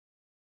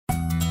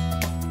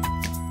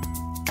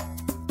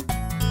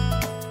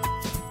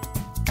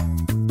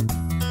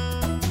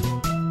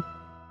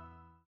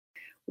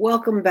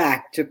Welcome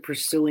back to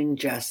Pursuing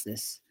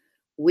Justice.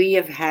 We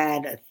have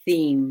had a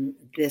theme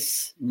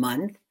this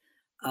month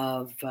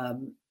of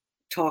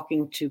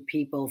talking to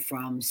people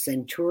from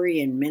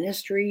Centurion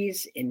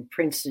Ministries in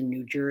Princeton,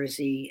 New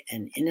Jersey,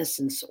 an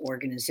innocence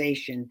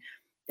organization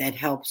that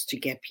helps to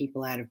get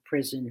people out of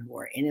prison who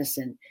are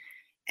innocent.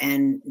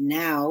 And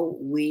now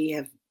we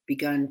have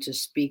begun to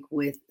speak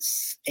with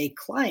a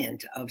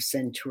client of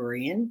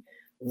Centurion,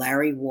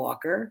 Larry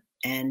Walker,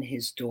 and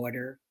his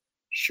daughter,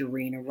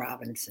 Sharena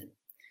Robinson.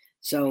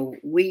 So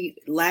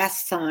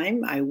last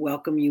time, I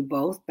welcome you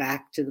both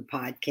back to the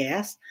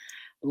podcast.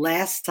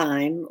 Last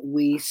time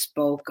we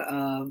spoke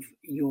of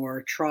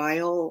your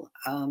trial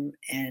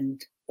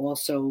and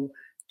also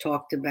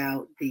talked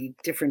about the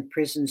different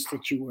prisons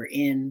that you were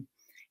in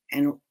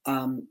and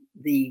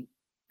the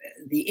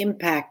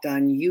impact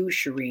on you,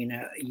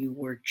 Sharena. You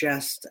were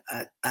just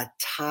a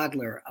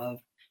toddler of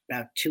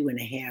about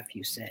 2.5,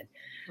 you said.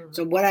 Mm-hmm.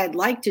 So what I'd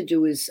like to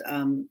do is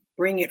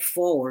bring it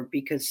forward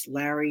because,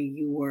 Larry,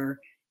 you were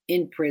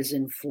in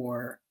prison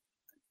for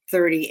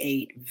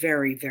 38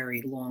 very,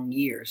 very long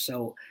years.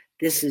 So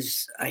this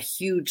is a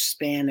huge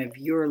span of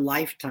your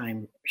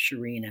lifetime,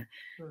 Sharena.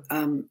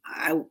 Mm-hmm.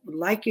 I would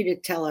like you to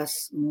tell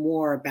us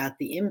more about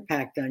the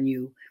impact on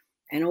you.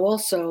 And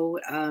also,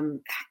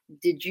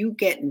 did you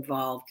get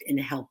involved in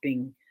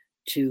helping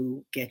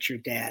to get your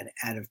dad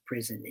out of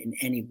prison in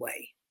any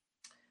way?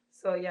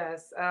 So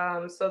yes,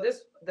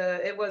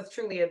 it was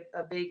truly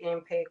a big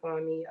impact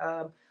on me.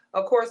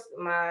 Of course,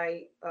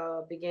 my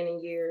beginning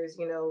years,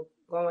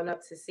 going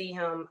up to see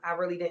him, I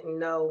really didn't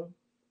know,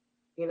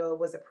 it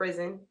was a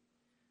prison.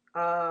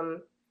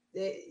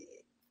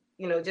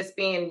 Just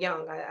being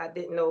young, I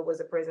didn't know it was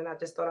a prison. I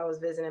just thought I was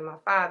visiting my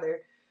father.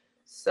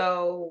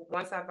 So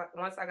once I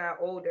got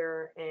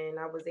older and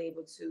I was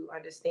able to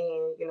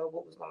understand,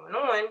 what was going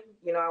on,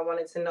 I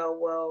wanted to know,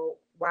 well,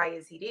 why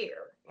is he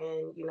there?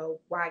 And,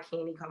 why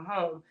can't he come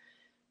home?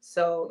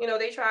 So,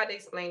 they tried to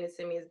explain it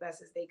to me as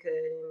best as they could.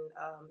 And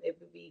it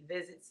would be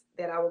visits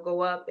that I would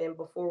go up. And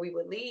before we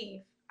would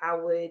leave, I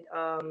would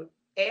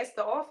ask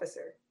the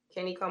officer,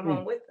 can he come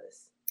home with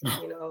us?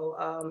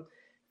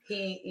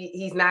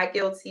 He's not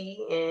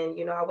guilty.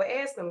 And, I would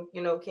ask them,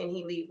 can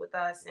he leave with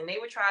us? And they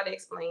would try to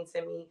explain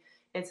to me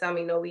and tell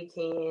me, no, he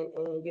can't.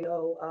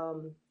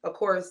 And, of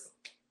course,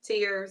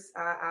 tears.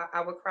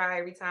 I would cry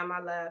every time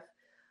I left.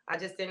 I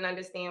just didn't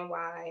understand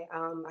why.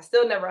 I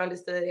still never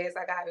understood as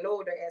I got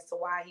older as to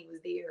why he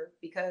was there,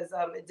 because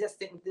it just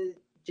didn't, the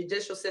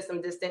judicial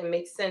system just didn't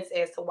make sense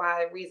as to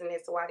why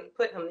they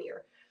put him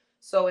there.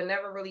 So it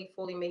never really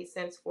fully made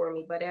sense for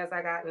me. But as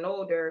I gotten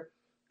older,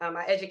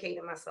 I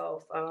educated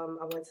myself.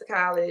 I went to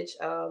college.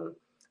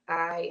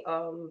 I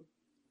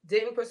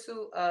didn't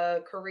pursue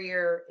a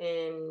career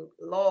in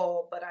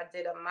law, but I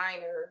did a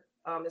minor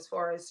as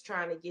far as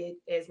trying to get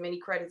as many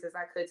credits as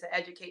I could to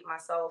educate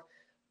myself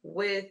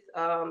with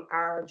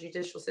our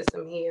judicial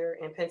system here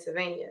in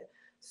Pennsylvania.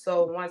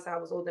 So once I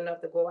was old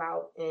enough to go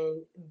out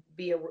and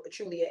be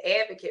truly an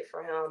advocate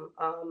for him,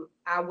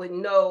 I would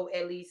know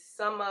at least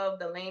some of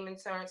the layman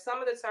terms, some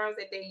of the terms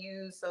that they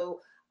use. So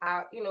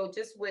I,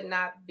 just would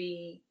not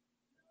be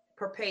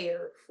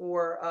prepared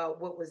for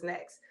what was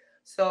next.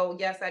 So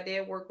yes, I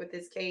did work with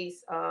this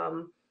case.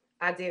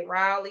 I did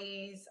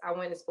rallies. I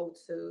went and spoke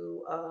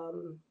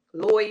to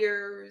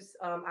lawyers.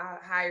 I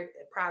hired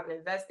private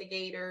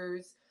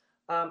investigators.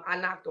 I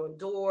knocked on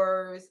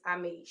doors. I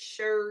made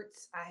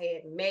shirts. I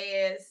had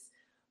masks.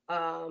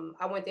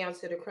 I went down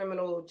to the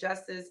criminal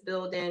justice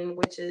building,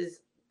 which is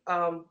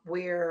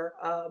where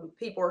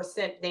people are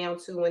sent down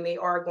to when they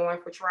are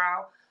going for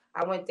trial.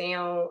 I went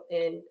down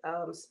and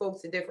spoke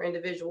to different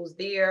individuals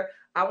there.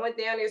 I went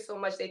down there so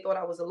much they thought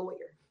I was a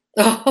lawyer.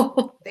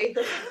 Oh. They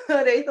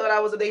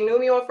thought they knew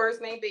me on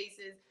first name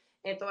basis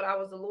and thought I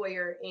was a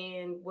lawyer,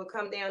 and would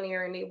come down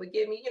there and they would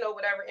give me,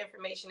 whatever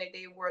information that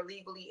they were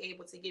legally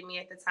able to give me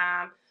at the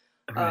time.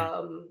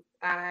 Right.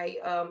 I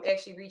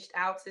actually reached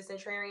out to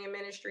Centurion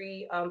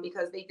Ministry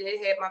because they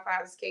did have my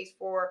father's case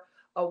for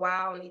a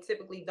while, and they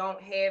typically don't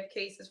have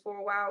cases for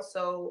a while.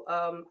 So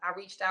I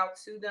reached out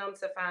to them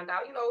to find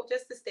out,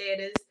 just the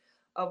status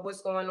of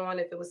what's going on,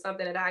 if it was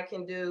something that I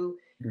can do.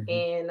 Mm-hmm.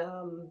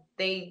 And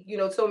they,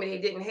 told me they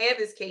didn't have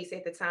this case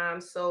at the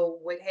time. So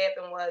what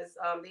happened was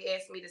they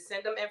asked me to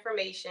send them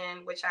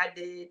information, which I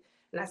did.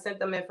 And I sent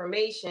them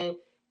information,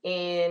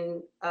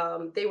 and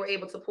they were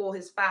able to pull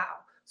his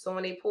file. So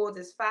when they pulled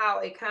his file,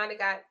 it kind of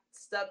got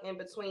stuck in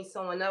between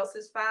someone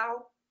else's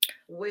file,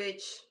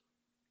 which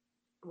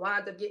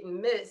wound up getting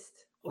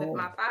missed with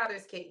my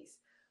father's case.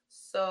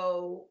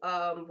 So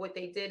what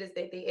they did is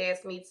that they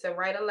asked me to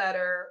write a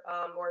letter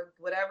or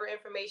whatever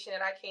information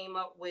that I came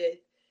up with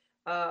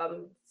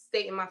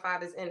stating my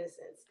father's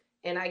innocence.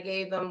 And I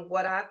gave them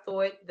what I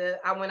thought.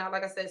 I went out,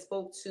 like I said,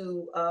 spoke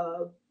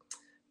to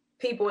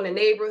people in the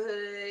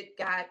neighborhood,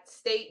 got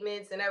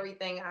statements and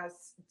everything. I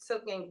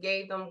took and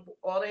gave them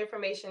all the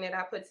information that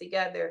I put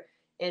together.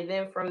 And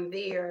then from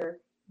there,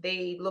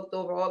 they looked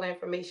over all the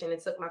information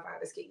and took my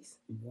father's case.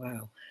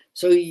 Wow.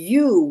 So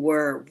you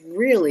were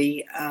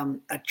really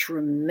a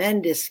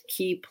tremendous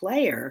key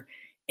player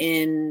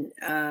in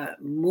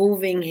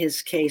moving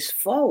his case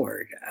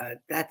forward.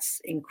 That's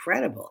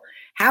incredible.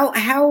 How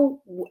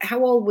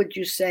old would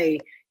you say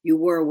you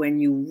were when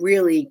you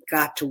really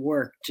got to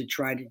work to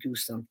try to do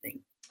something?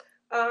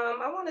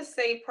 I want to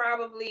say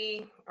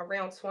probably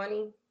around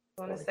 20.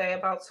 I want to say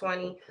about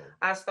 20.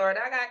 I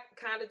got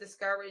kind of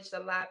discouraged a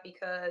lot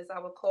because I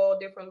would call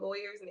different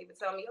lawyers and they would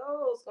tell me,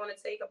 oh, it's going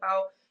to take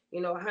about,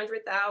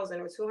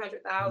 100,000 or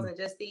 200,000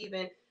 just to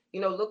even,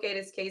 look at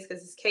his case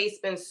because his case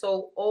been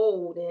so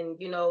old and,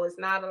 it's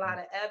not a lot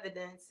of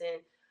evidence. And,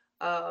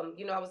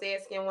 I was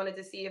asking, wanted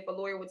to see if a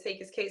lawyer would take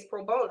his case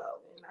pro bono.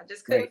 And I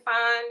just couldn't Right.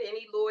 find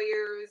any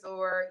lawyers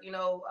or,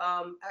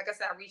 like I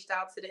said, I reached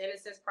out to the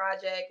Innocence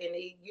Project and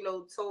they,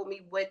 told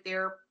me what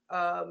their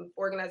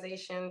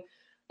organization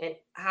and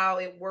how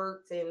it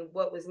worked and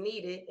what was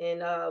needed.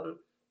 And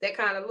that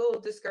kind of little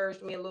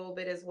discouraged me a little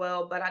bit as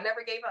well. But I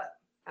never gave up.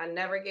 I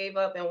never gave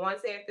up. And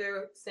once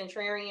after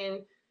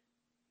Centurion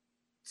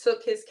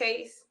took his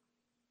case,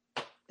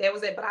 that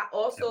was it. But I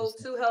also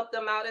to help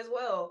them out as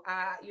well.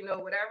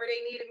 Whatever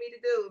they needed me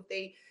to do, if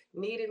they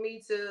needed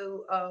me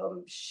to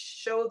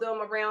show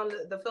them around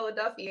the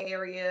Philadelphia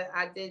area,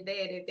 I did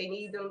that. If they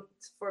need them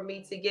for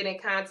me to get in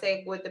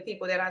contact with the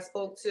people that I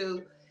spoke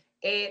to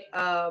at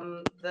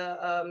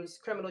the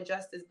criminal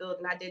justice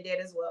building, I did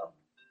that as well.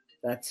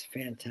 That's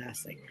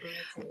fantastic.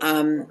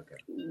 Um,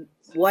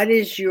 what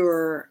is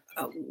your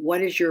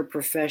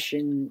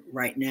profession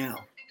right now?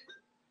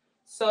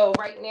 So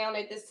right now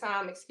at this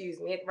time,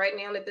 excuse me, right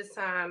now at this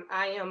time,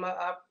 I am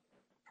a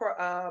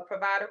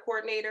provider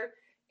coordinator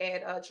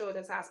at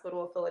Children's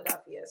Hospital of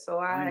Philadelphia. So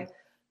Wow. I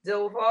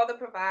deal with all the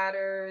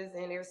providers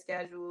and their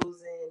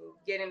schedules and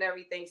getting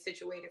everything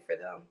situated for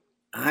them.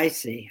 I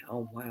see.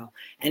 Oh, wow.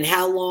 And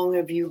how long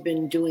have you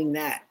been doing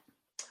that?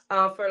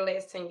 For the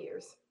last 10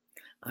 years.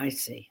 I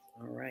see.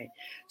 All right.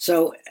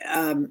 So,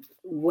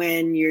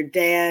 when your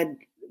dad,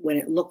 when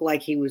it looked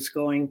like he was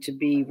going to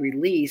be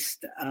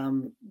released,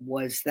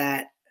 was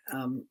that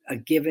a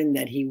given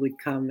that he would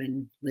come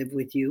and live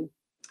with you?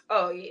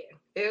 Oh yeah.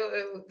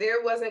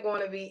 There wasn't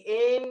going to be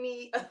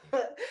any.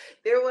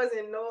 There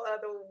wasn't no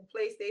other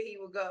place that he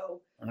would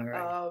go. All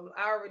right.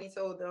 I already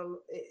told them,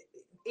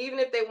 even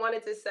if they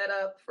wanted to set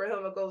up for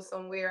him to go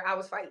somewhere, I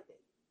was fighting it.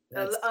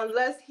 That's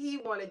Unless he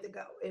wanted to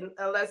go, and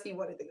unless he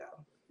wanted to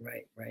go.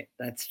 right, right.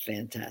 That's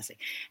fantastic.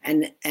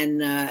 And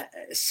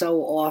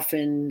so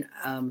often,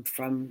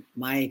 from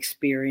my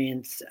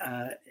experience,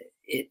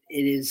 it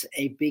is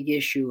a big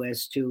issue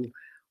as to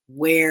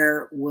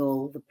where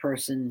will the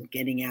person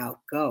getting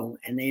out go,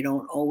 and they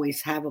don't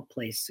always have a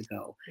place to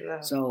go. No.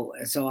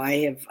 So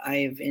I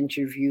have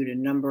interviewed a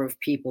number of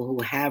people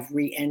who have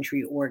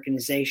reentry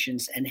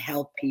organizations and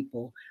help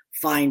people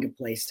find a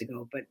place to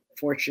go. But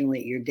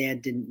fortunately, your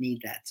dad didn't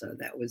need that, so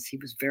he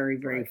was very,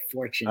 very Right. I'd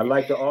fortunate.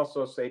 like to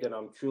also say that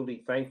I'm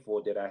truly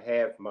thankful that I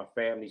have my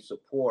family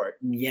support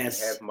and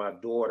Yes, have my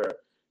daughter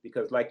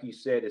because, like you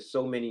said, there's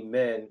so many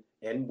men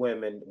and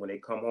women when they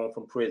come home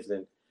from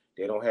prison,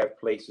 they don't have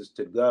places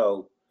to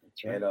go.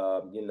 that's And,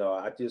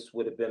 right. I just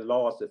would have been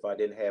lost if I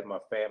didn't have my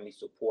family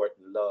support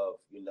and love,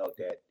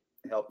 that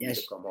helped me to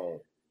Yes, come home.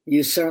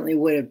 you certainly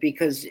would have,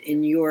 because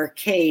in your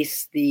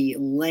case, the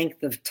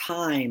length of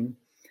time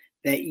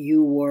that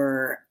you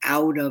were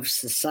out of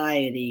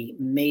society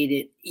made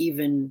it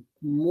even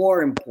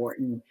more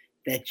important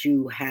that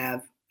you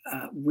have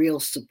real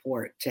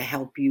support to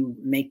help you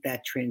make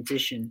that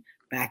transition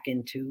back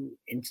into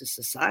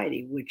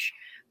society, which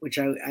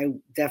I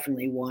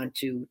definitely want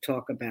to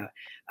talk about.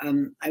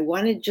 I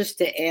wanted just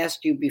to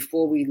ask you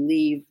before we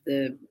leave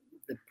the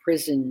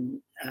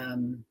prison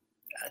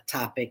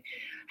topic.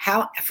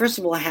 How First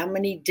of all, how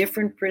many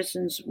different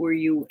prisons were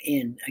you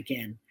in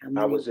again? How I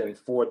many? was in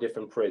 4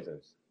 different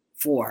prisons.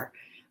 For.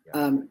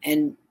 Yeah.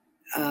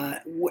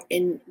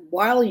 And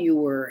while you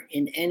were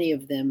in any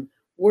of them,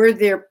 were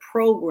there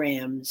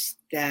programs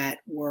that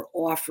were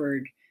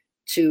offered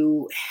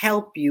to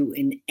help you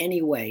in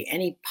any way,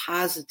 any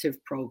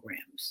positive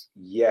programs?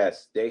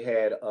 Yes, they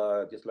had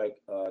just like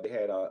they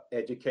had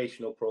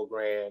educational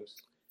programs.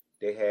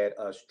 They had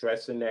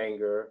stress and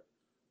anger,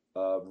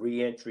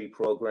 reentry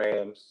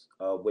programs,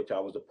 which I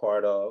was a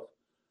part of.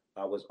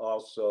 I was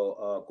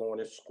also going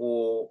to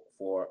school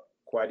for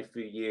quite a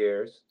few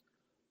years.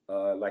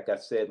 Like I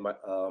said,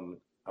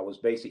 I was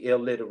basically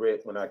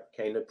illiterate when I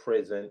came to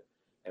prison,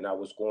 and I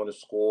was going to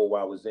school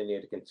while I was in there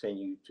to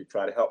continue to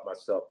try to help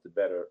myself to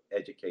better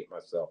educate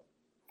myself.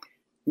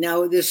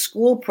 Now, the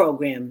school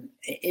program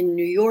in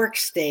New York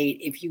State,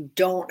 if you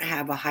don't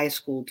have a high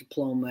school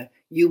diploma,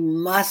 you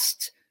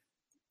must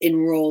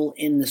enroll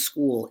in the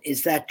school.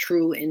 Is that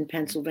true in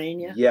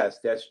Pennsylvania? Yes,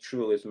 that's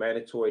true. It's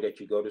mandatory that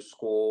you go to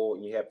school,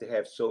 and you have to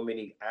have so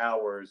many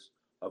hours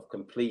of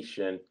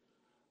completion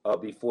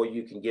before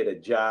you can get a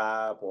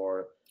job,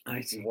 or I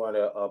if you see. want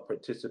to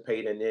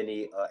participate in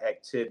any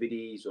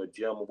activities or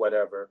gym or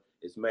whatever,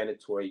 it's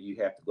mandatory you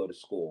have to go to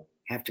school.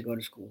 Have to go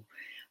to school.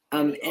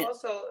 And he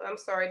also, I'm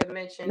sorry to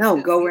mention.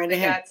 No, go right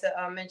ahead.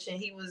 Got to mention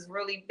he was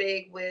really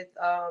big with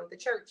the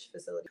church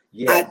facility.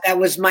 Yes. That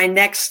was my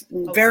next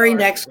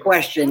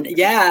question.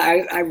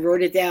 Yeah, I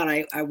wrote it down.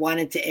 I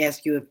wanted to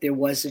ask you if there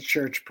was a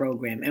church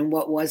program, and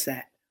what was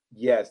that?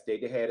 Yes, they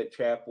had a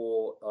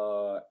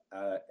chapel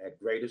at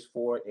Greatest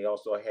Fort. They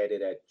also had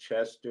it at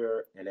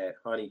Chester and at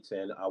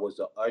Huntington. I was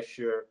an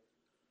usher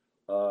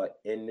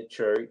in the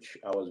church.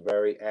 I was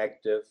very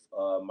active.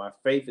 My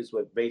faith is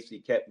what basically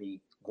kept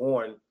me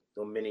going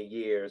so many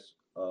years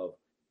of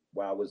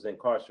while I was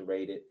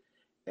incarcerated.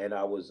 And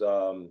I was,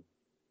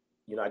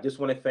 I just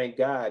want to thank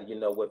God,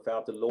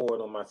 without the Lord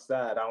on my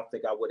side, I don't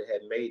think I would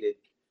have made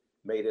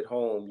it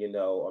home,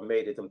 or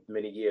made it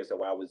many years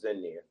while I was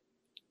in there.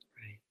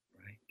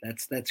 Right.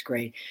 That's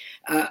great.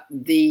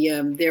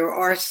 There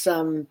are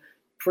some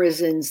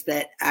prisons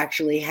that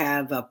actually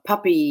have a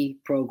puppy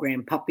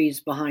program,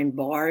 puppies behind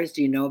bars.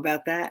 Do you know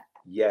about that?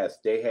 Yes,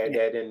 they had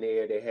that in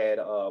there. They had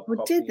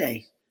What did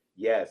they?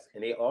 Yes,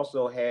 and they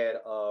also had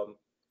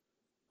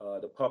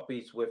the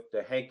puppies with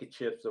the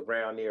handkerchiefs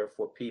around there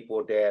for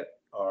people that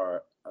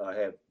are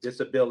have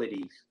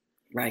disabilities.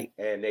 Right.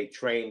 And they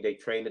train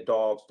the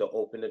dogs to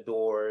open the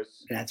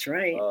doors. That's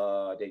right.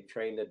 They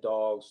train the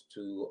dogs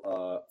to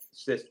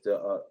assist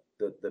the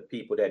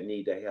people that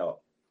need the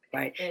help.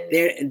 Right.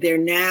 They're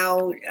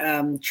now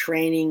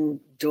training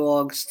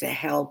dogs to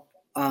help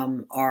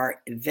our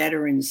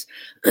veterans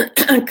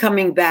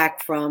coming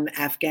back from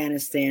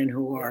Afghanistan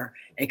who are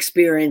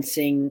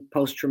experiencing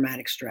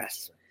post-traumatic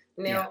stress.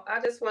 Now, I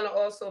just want to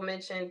also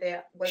mention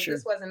that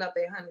this wasn't up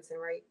at Huntington,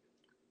 right?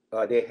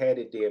 They had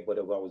it there, but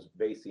I was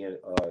basically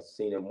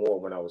seeing it more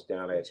when I was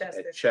down at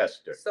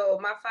Chester. So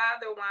my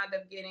father wound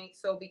up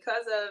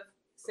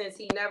since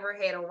he never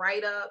had a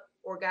write-up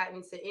or got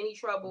into any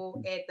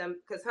trouble at them,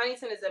 because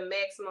Huntington is a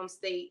maximum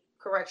state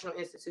correctional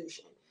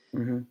institution.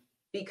 Mm-hmm.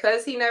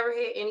 Because he never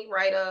had any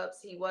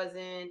write-ups, he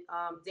wasn't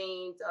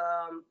deemed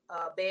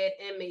a bad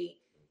inmate.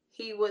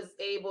 He was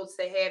able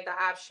to have the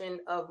option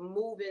of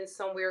moving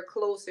somewhere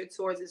closer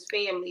towards his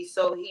family.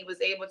 So he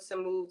was able to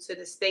move to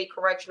the State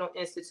Correctional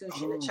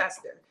Institution in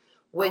Chester,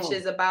 which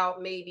is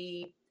about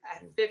maybe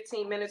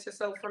 15 minutes or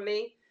so from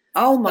me.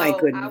 Oh, my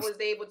goodness. I was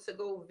able to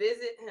go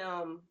visit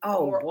him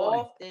more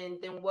often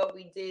than what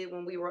we did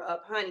when we were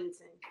up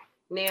Huntington.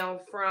 Now,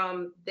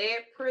 from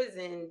that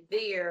prison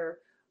there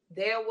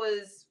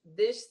was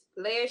this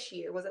last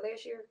year. Was it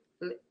last year?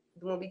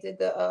 When we did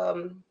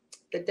the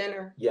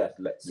dinner? Yes.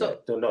 No,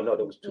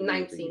 that was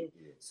 2019.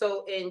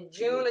 So in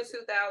June of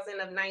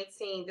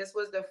 2019, this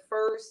was the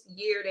first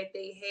year that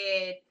they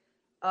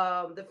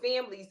had the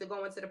families to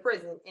go into the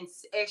prison and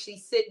actually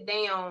sit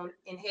down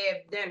and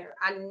have dinner.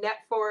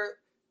 For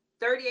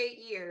 38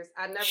 years,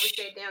 I never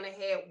sat down and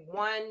had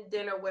one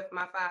dinner with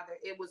my father.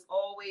 It was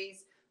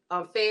always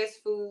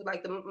fast food,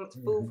 like the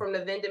food from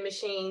the vending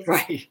machines.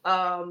 Right.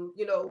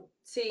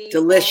 Tea.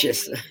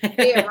 Delicious.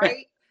 Yeah,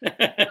 right.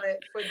 But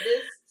for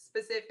this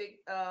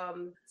specific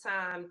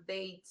time,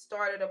 they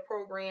started a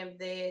program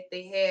that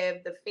they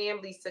have the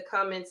families to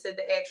come into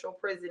the actual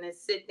prison and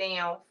sit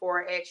down for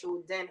an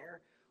actual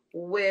dinner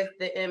with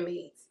the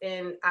inmates.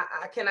 And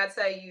I cannot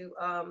tell you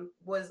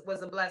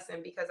was a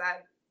blessing, because I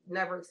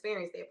never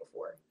experienced that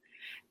before.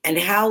 And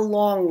how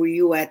long were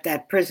you at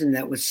that prison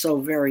that was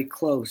so very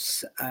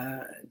close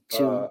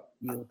to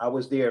you? I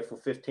was there for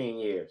 15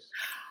 years.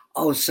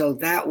 Oh, so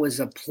that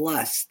was a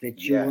plus that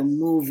you were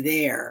moved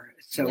there.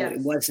 So it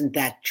wasn't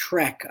that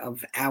trek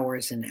of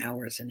hours and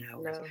hours and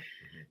hours.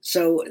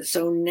 No.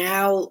 So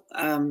now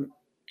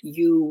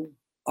you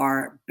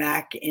are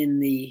back in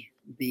the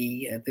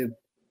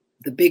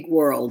big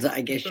world,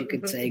 I guess you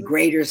could say,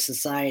 greater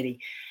society.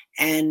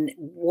 And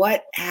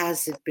what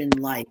has it been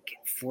like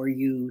for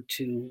you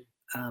to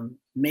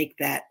make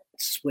that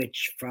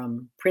switch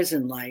from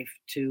prison life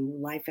to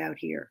life out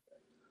here?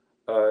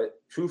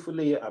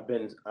 Truthfully,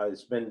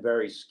 it's been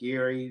very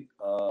scary.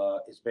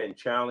 It's been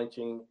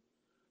challenging.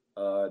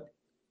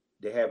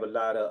 They have a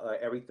lot of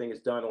everything is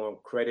done on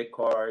credit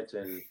cards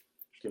and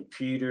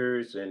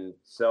computers and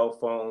cell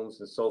phones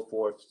and so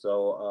forth.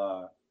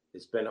 So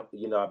it's been,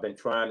 I've been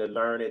trying to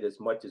learn it as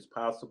much as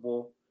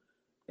possible,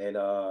 and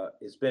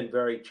it's been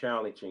very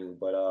challenging,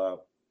 but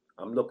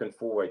I'm looking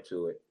forward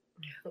to it.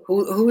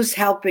 Who's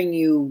helping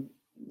you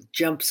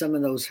jump some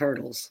of those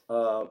hurdles?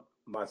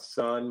 My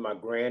son, my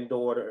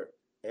granddaughter,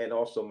 and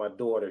also my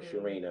daughter,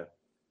 Sharena.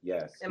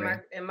 Yes. And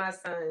my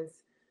sons.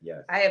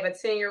 Yes. I have a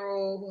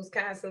 10-year-old who's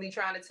constantly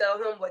trying to tell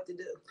him what to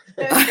do.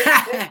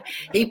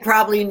 He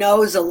probably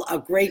knows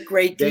a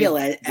great deal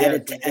at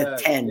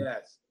 10.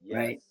 Yes.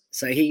 Right.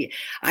 So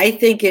I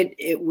think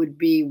it would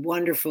be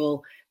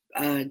wonderful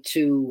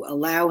to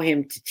allow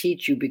him to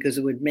teach you, because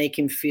it would make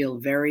him feel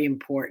very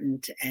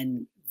important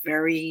and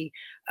very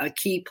a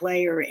key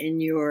player in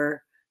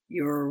your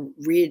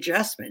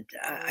readjustment.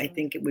 I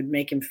think it would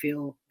make him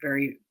feel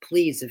very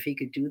pleased if he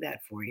could do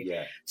that for you.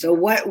 Yeah. So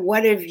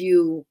what have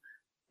you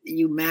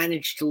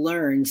managed to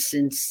learn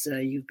since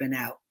you've been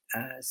out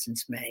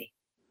since May?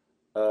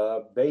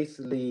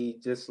 Basically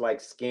just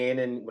like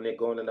scanning when they're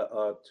going to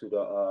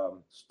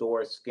the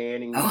store,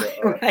 scanning Oh,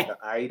 right, the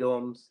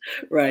items.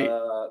 right.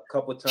 A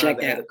couple times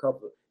Check I had out. a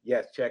couple,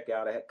 yes, check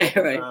out. I had a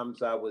couple Right,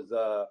 times I was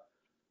a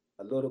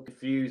little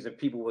confused and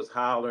people was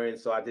hollering,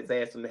 so I just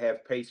asked them to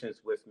have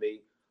patience with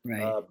me.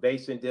 right.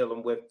 Basically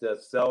dealing with the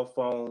cell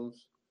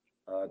phones,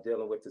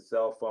 dealing with the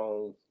cell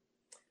phones.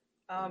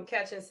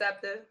 Catching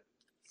SEPTA.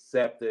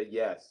 Scepter,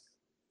 yes,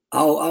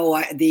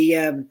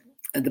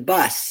 The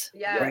bus, right?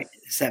 Yes,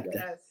 yes, SEPTA.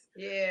 yes,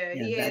 yeah.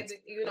 Yeah, He had,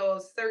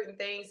 that's certain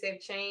things have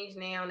changed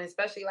now, and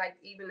especially like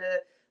even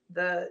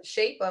the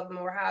shape of them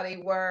or how they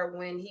were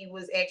when he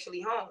was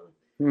actually home.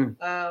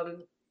 hmm,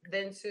 Um,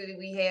 then too,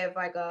 we have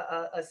like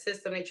a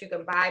system that you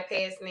can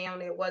bypass now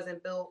that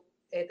wasn't built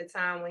at the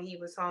time when he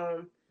was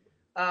home.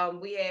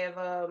 We have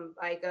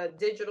like a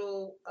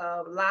digital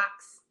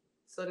locks.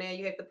 So now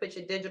you have to put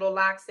your digital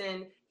locks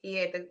in. He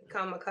had to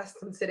become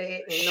accustomed to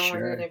that and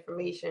knowing that sure.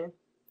 information.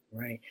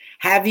 Right.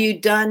 Have you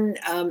done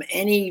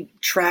any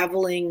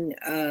traveling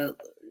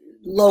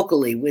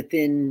locally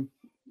within,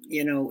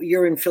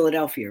 you're in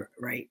Philadelphia,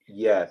 right?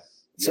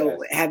 yes, So yes.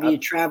 have you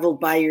traveled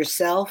by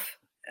yourself?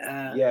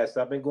 Uh, Yes,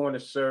 I've been going to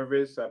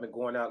service. I've been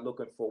going out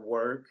looking for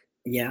work.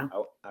 yeah.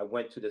 I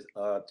went to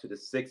the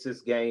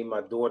Sixers game.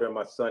 My daughter and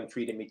my son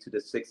treated me to the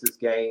Sixers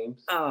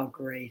games, Oh,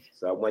 great.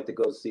 so I went to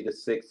go see the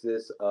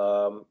Sixers.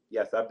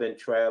 Yes, I've been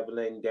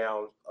traveling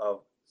down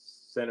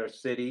Center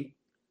City.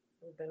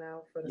 We've been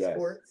out for the Yes,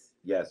 sports.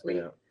 yes, We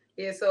ma'am.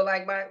 Yeah, so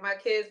like my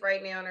kids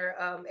right now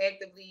are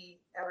actively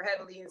or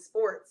heavily in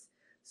sports.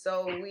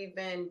 So we've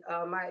been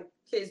my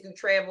kids do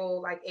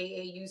travel like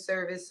AAU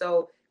service.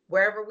 So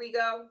wherever we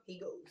go, he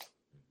goes.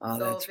 Oh,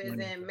 So if that's it's in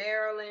wonderful.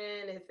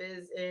 Maryland, if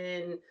it's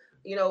in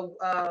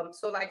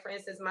so like for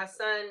instance, my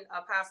son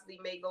possibly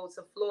may go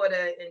to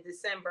Florida in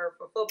December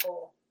for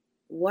football.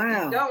 He's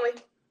Wow. going.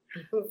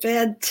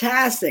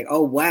 Fantastic.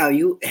 Oh, wow.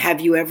 You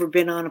ever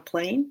been on a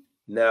plane?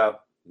 No,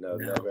 no,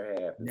 No, never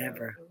have. No.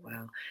 never.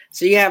 Wow.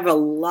 So you have a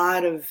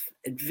lot of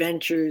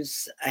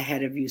adventures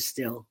ahead of you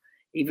still,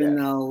 even Yes.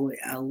 though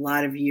a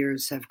lot of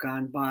years have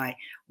gone by.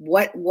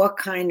 What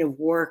kind of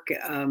work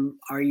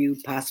are you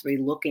possibly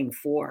looking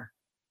for?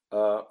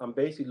 I'm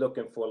basically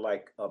looking for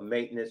like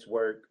maintenance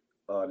work,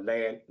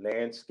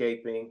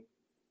 landscaping,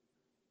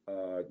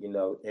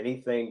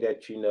 anything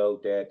that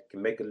that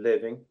can make a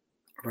living.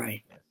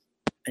 Right.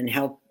 And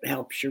help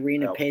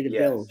Sharena Help. pay the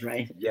bills, Yes.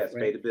 right? Yes. Pay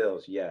Right. the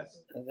bills.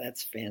 Yes. Oh,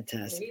 that's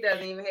fantastic. He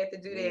doesn't even have to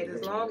do that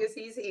as Hmm. long as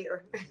he's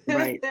here.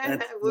 Right.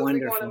 That's We're going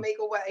to wonderful. make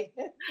a way.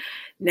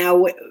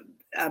 Now,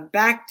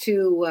 back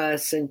to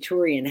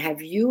Centurion.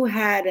 Have you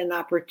had an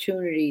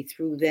opportunity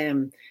through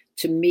them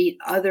to meet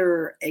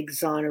other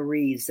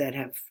exonerees that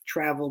have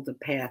traveled the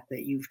path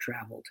that you've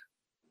traveled?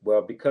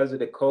 Well, because of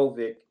the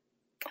COVID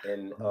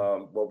and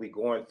Oh, what we're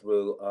going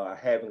through, I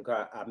haven't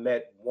got. I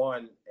met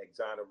one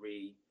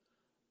exoneree,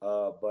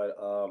 but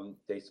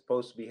they're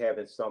supposed to be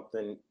having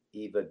something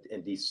either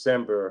in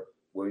December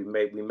where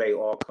we may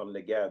all come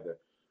together.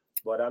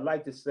 But I'd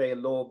like to say a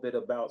little bit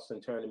about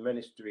Centurion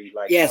Ministry.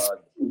 Like yes,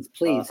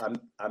 please.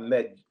 I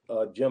met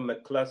Jim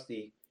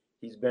McCluskey.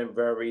 He's been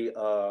very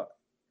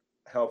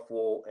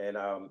helpful, and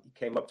he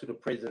came up to the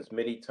prisons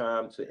many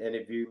times to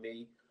interview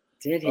me.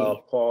 Did he?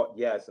 Paul,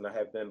 yes, and I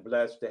have been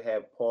blessed to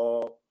have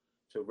Paul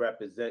to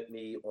represent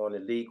me on the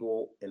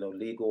legal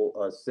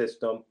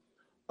system.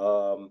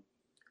 Um,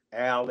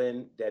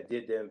 Alan, that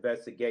did the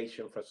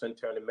investigation for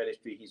Centurion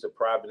Ministry, he's a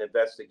private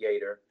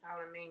investigator.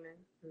 Alan Mayman.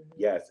 Mm-hmm.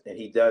 Yes, and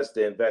he does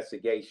the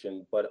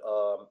investigation. But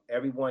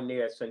everyone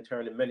there at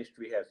Centurion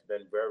Ministry has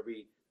been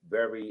very,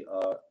 very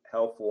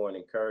helpful and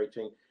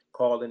encouraging.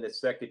 Calling the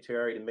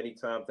secretary, and many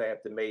times I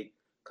have to make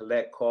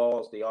collect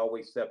calls. They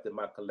always accepted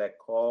my collect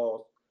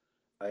calls,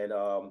 and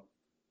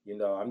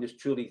I'm just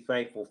truly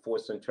thankful for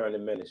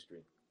Centurion Ministry.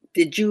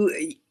 Did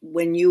you,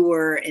 when you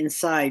were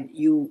inside,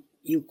 you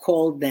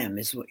called them,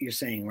 is what you're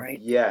saying, right?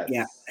 Yeah,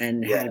 Yes,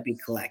 and had to be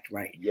yes, collect,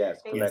 right? yes,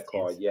 And, Yes, collect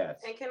call, yes.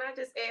 yes. and can I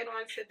just add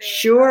on to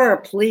Sure,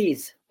 that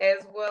please.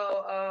 as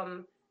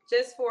well?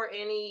 Just for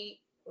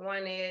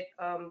anyone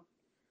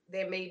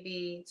that may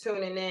be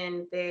tuning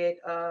in that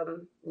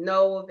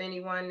know of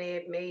anyone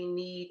that may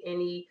need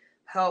any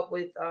help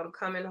with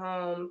coming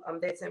home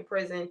that's in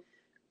prison.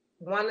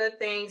 One of the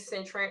things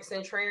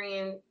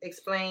Centurion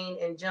explained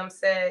and Jim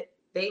said,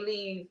 they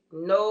leave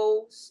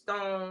no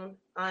stone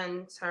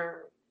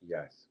unturned.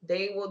 Yes.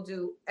 They will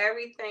do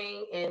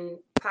everything and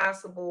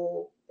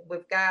possible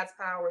with God's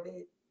power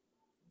that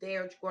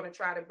they're going to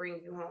try to bring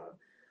you home.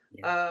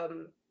 Yeah.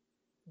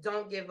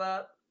 Don't give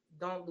up.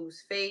 Don't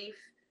lose faith.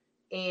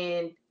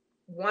 And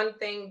one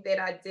thing that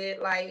I did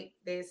like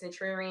that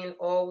Centurion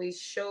always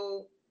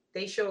showed,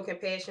 they showed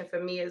compassion for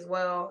me as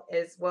well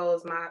as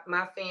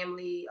my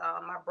family,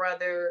 my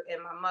brother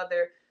and my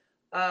mother.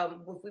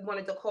 If we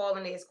wanted to call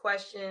and ask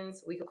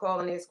questions, we could call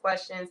and ask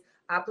questions.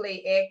 I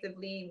played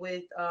actively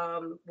with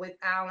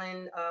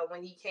Alan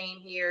when he came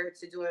here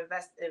to do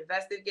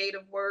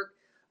investigative work.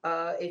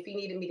 If he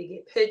needed me to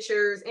get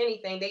pictures,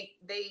 anything,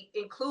 they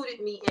included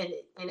me in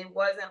it, and it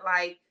wasn't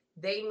like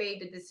they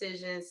made the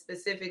decision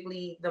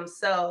specifically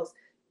themselves.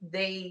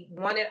 They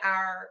wanted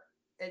our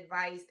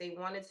advice. They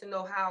wanted to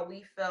know how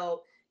we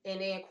felt, and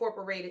they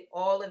incorporated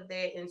all of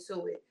that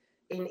into it.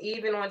 And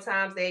even on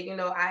times that, you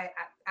know, I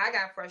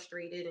got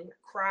frustrated and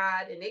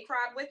cried, and they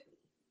cried with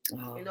me.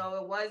 Oh. You know,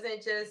 it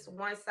wasn't just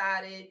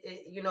one-sided.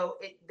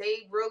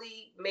 They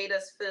really made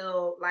us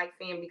feel like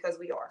family, because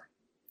we are.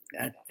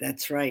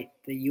 That's right.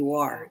 That you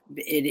are.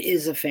 It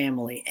is a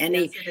family.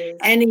 Any Yes, it is.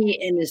 any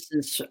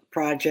innocence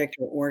project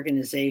or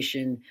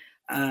organization,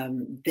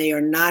 they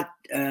are not.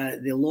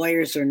 The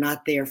lawyers are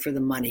not there for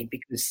the money,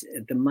 because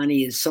the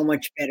money is so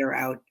much better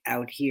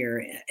out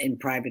here in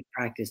private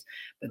practice.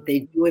 But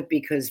they do it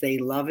because they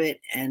love it,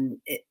 and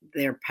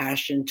their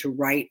passion to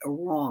right a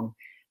wrong.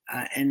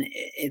 And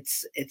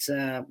it's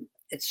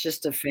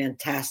just a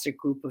fantastic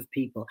group of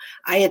people.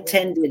 I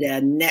attended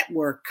a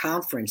network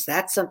conference.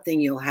 That's something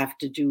you'll have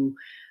to do,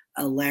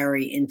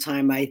 Larry, in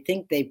time. I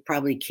think they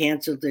probably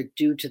canceled it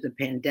due to the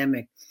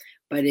pandemic,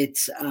 but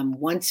it's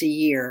once a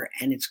year,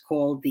 and it's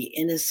called the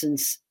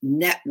Innocence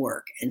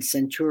Network, and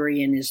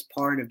Centurion is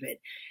part of it.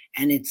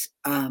 And it's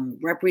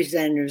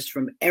representatives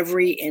from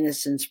every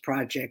innocence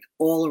project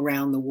all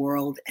around the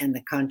world and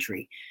the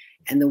country.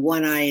 And the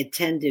one I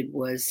attended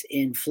was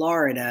in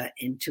Florida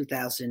in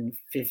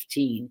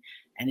 2015.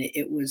 And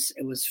it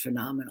was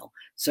phenomenal.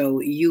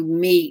 So you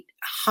meet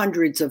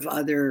hundreds of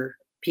other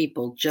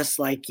people just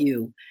like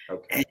you,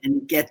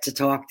 and get to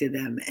talk to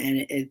them.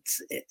 And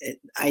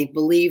I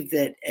believe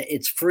that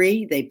it's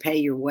free. They pay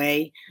your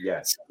way.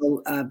 Yes.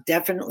 So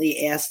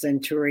definitely ask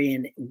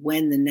Centurion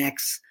when the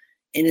next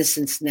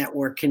Innocence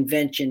Network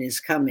convention is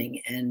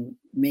coming. And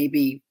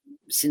maybe,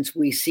 since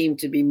we seem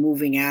to be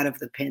moving out of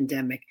the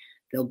pandemic,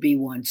 there'll be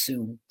one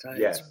soon. So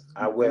yes,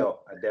 I will.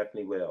 I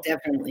definitely will.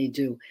 Definitely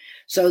do.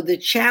 So the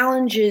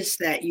challenges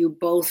that you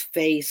both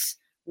face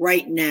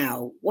right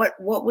now, what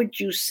would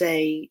you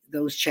say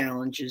those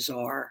challenges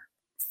are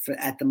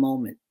at the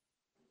moment?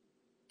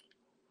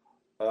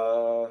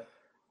 For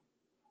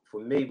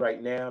me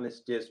right now,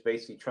 it's just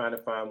basically trying to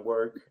find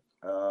work.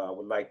 I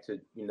would like to,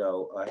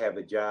 have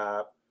a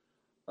job.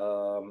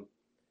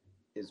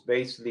 It's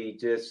basically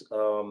just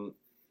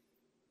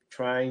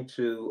trying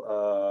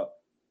to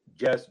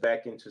just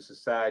back into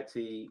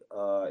society,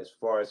 as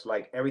far as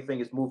like everything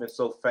is moving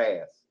so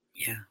fast.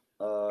 Yeah.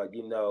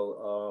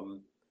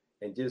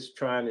 And just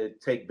trying to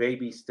take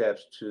baby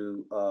steps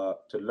to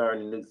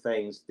learn new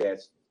things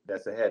that's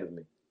ahead of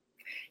me.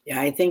 Yeah,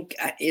 I think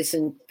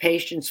isn't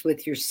patience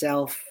with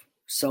yourself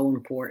so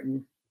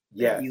important?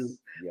 Yes. That you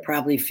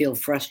probably feel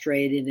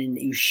frustrated, and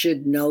you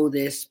should know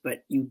this,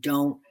 but you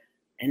don't.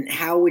 And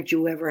how would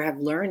you ever have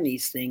learned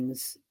these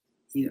things?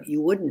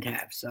 You wouldn't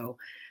have. So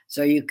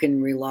you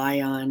can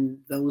rely on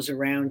those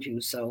around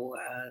you. So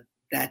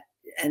that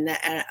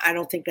I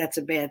don't think that's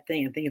a bad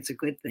thing. I think it's a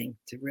good thing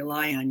to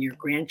rely on your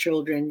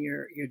grandchildren,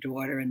 your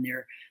daughter, and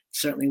they're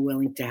certainly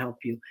willing to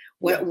help you.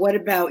 What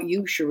about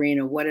you,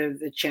 Sharena? What are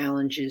the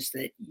challenges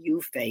that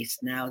you face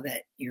now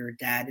that your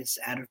dad is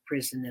out of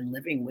prison and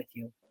living with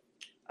you?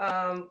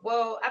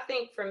 Well, I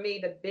think for me,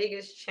 the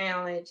biggest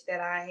challenge that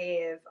I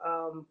have,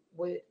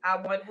 I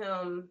want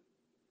him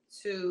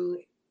to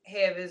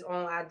have his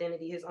own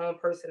identity, his own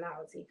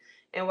personality.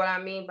 And what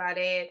I mean by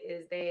that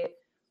is that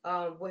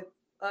what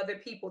other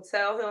people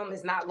tell him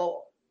is not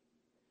law.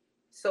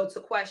 So to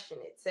question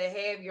it, to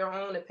have your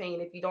own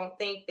opinion. If you don't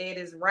think that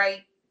is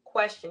right,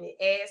 question it,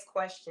 ask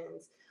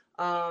questions.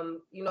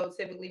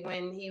 Typically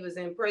when he was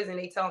in prison,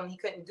 they told him he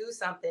couldn't do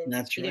something.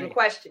 That's he right. didn't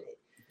question it.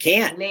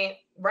 Can't. Now,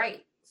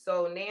 right.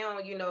 So now,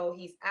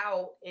 he's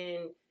out,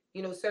 and,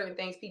 certain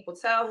things people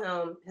tell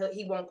him,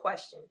 he won't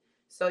question.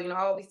 So, I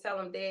always tell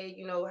him, Dad,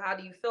 how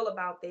do you feel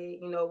about that?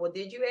 Well,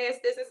 did you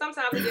ask this? And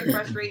sometimes it gets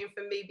frustrating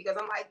for me, because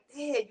I'm like,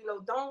 Dad,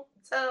 don't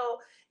tell.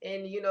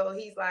 And,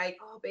 he's like,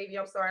 oh, baby,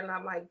 I'm sorry. And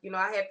I'm like,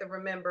 I have to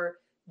remember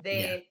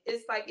that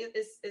it's like,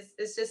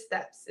 it's just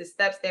steps. It's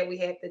steps that we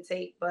have to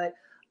take. But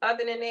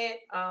other than that,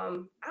 I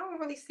don't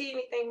really see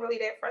anything really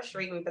that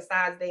frustrating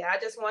besides that. I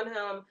just want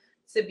him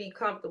to be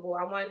comfortable.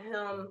 I want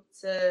him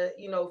to,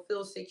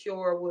 feel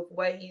secure with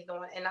what he's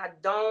doing. And I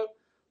don't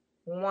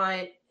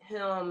want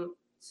him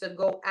to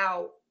go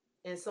out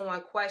and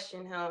someone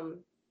question him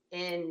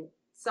and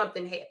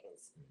something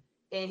happens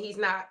and he's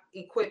not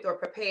equipped or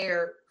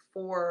prepared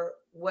for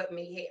what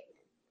may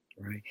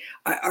happen.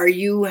 Right. Are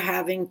you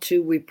having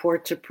to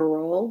report to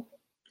parole?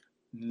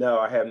 No,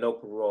 I have no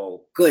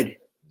parole. Good.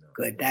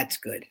 Good. That's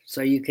good.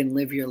 So you can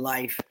live your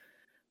life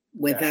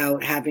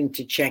without having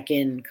to check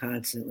in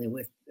constantly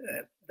with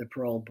the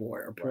parole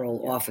board or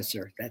parole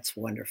officer. That's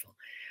wonderful.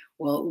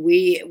 Well,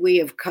 we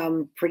have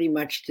come pretty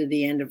much to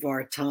the end of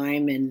our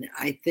time, and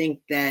I think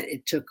that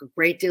it took a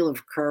great deal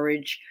of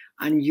courage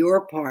on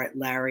your part,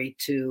 Larry,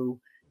 to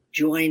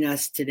join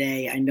us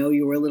today. I know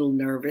you were a little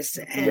nervous,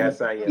 and yes,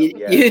 I am.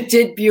 You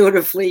did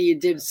beautifully. You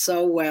did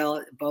so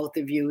well, both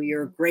of you.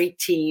 You're a great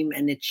team,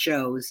 and it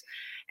shows.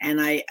 And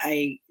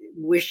I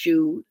wish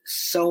you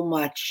so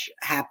much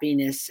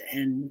happiness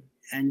and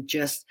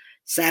just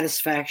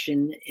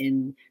satisfaction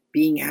in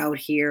being out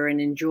here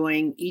and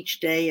enjoying each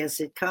day as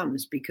it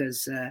comes,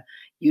 because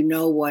you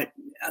know what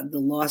the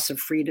loss of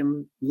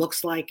freedom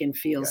looks like and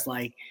feels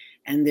like,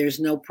 and there's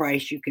no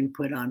price you can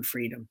put on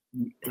freedom.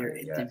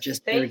 They're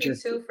just. Thank you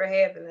too for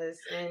having us,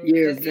 and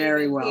you're just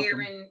very even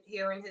welcome.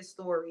 Hearing his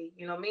story,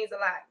 means a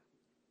lot.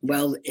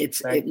 Well,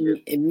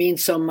 it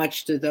means so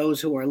much to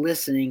those who are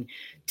listening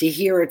to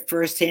hear it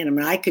firsthand. I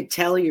mean, I could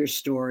tell your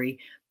story,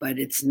 but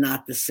it's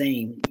not the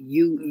same.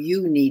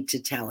 You need to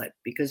tell it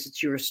because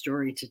it's your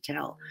story to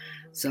tell.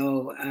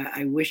 So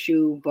I wish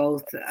you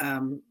both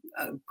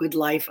a good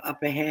life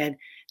up ahead,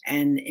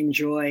 and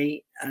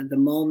enjoy the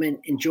moment,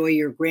 enjoy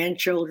your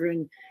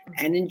grandchildren,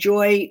 and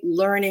enjoy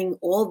learning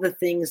all the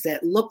things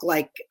that look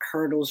like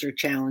hurdles or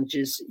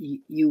challenges.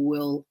 You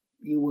will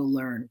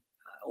learn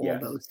all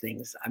those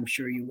things. I'm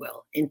sure you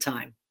will in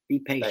time. Be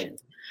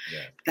patient.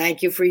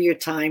 Thank you for your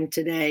time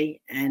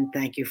today, and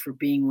thank you for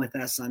being with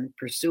us on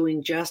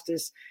Pursuing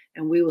Justice,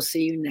 and we will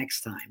see you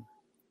next time.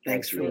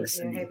 Thanks for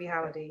listening. Happy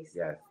holidays.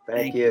 Yeah,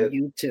 thank you.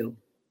 You too.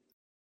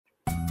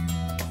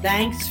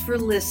 Thanks for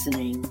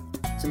listening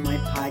to my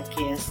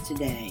podcast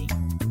today.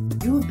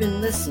 You have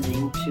been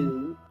listening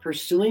to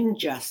Pursuing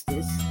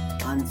Justice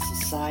on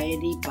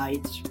Society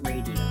Bites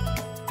Radio,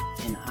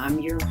 and I'm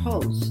your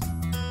host,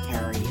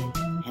 Harriet.